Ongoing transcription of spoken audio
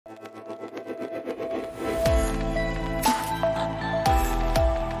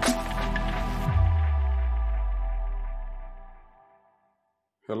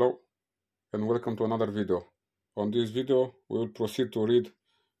Hello and welcome to another video. On this video we will proceed to read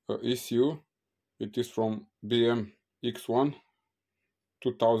ECU. It is from BMW X1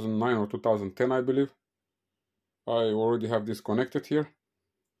 2009 or 2010 I believe. I already have this connected here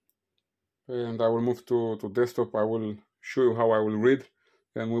and I will move to desktop. I will show you how I will read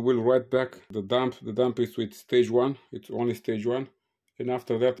and we will write back the dump. The dump is with stage 1, it's only stage 1, and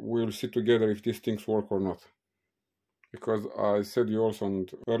after that we will see together if these things work or not. Because I said you also in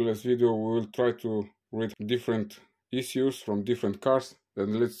the earlier video, we will try to read different ECUs from different cars,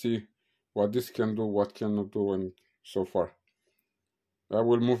 and let's see what this can do, what cannot do, and so far. I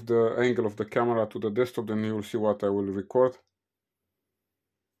will move the angle of the camera to the desktop, then you will see what I will record.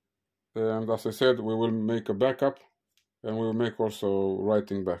 And as I said, we will make a backup, and we will make also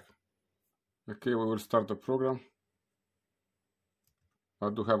writing back. Okay, we will start the program. I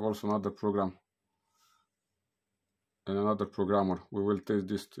do have also another program and another programmer. We will test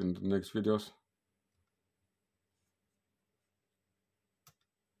this in the next videos.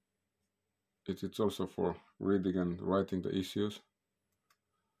 It's also for reading and writing the ECUs.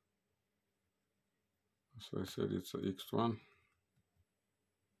 So I said it's a X1.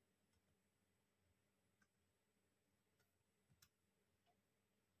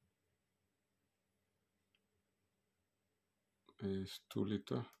 It's 2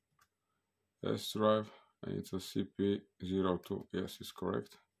 liter S drive. And it's a CP02. Yes, it's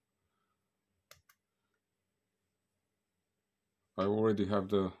correct. I already have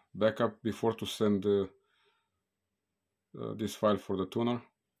the backup before to send this file for the tuner.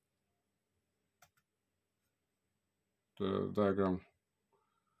 The diagram,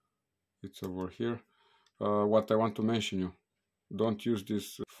 it's over here. What I want to mention you, don't use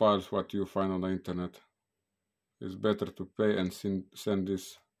these files what you find on the internet. It's better to pay and send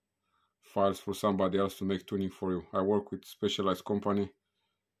these files for somebody else to make tuning for you. I work with specialized company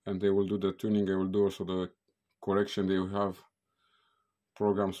and they will do the tuning. They will do also the correction. They will have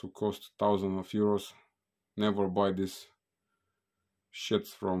programs who cost thousands of euros. Never buy these shits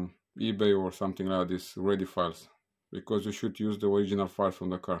from eBay or something like this, ready files, because you should use the original files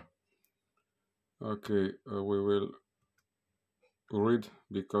from the car. Okay, we will read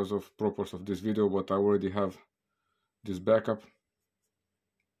because of purpose of this video, but I already have this backup.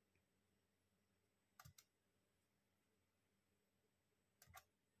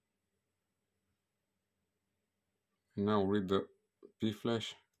 Now read the P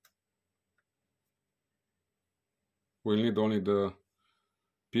flash. We'll need only the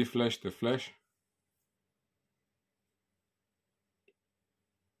P flash, the flash.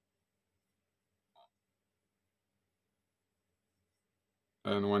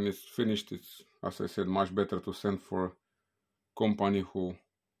 And when it's finished, it's, as I said, much better to send for company who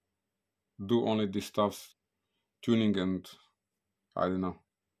do only this stuff, tuning, and I don't know.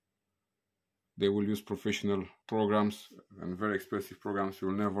 They will use professional programs and very expensive programs.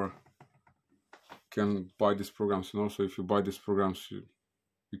 You'll never can buy these programs, and also if you buy these programs,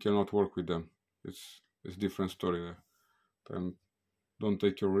 you cannot work with them. It's different story there. And don't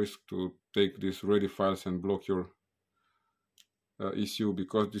take your risk to take these ready files and block your ECU,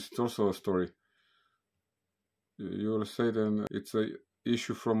 because this is also a story. You will say then it's a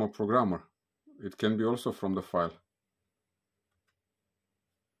issue from a programmer. It can be also from the file.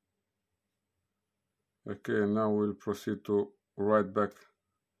 Okay, and now we'll proceed to write back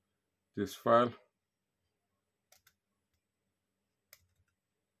this file.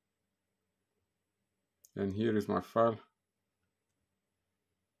 And here is my file,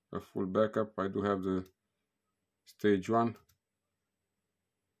 a full backup. I do have the stage 1.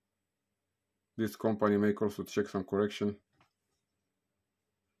 This company make also check some correction.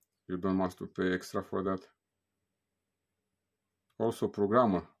 You don't must to pay extra for that. Also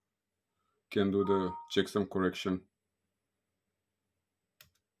programmer can do the checksum correction.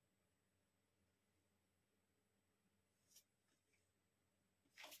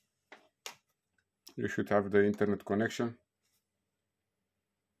 You should have the internet connection.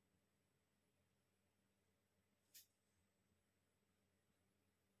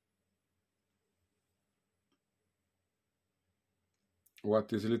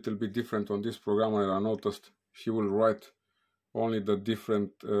 What is a little bit different on this programmer, I noticed he will write only the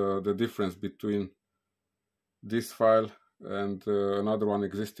difference between this file and another one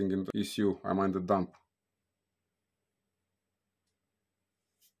existing in the ECU, I mean the dump.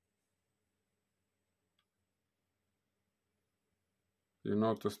 You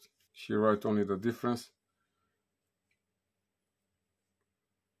noticed he write only the difference.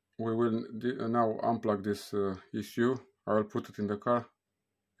 We will now unplug this ECU. I will put it in the car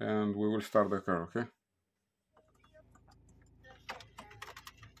and we will start the car, okay?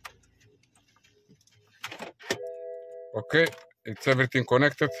 Okay, it's everything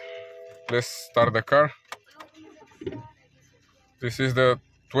connected. Let's start the car. This is the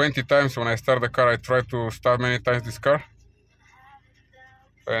 20 times when I start the car. I try to start many times this car,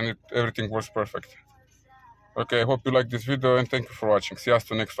 and everything works perfect. Okay, I hope you like this video and thank you for watching. See us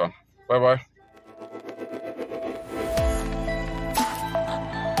to the next one. Bye bye.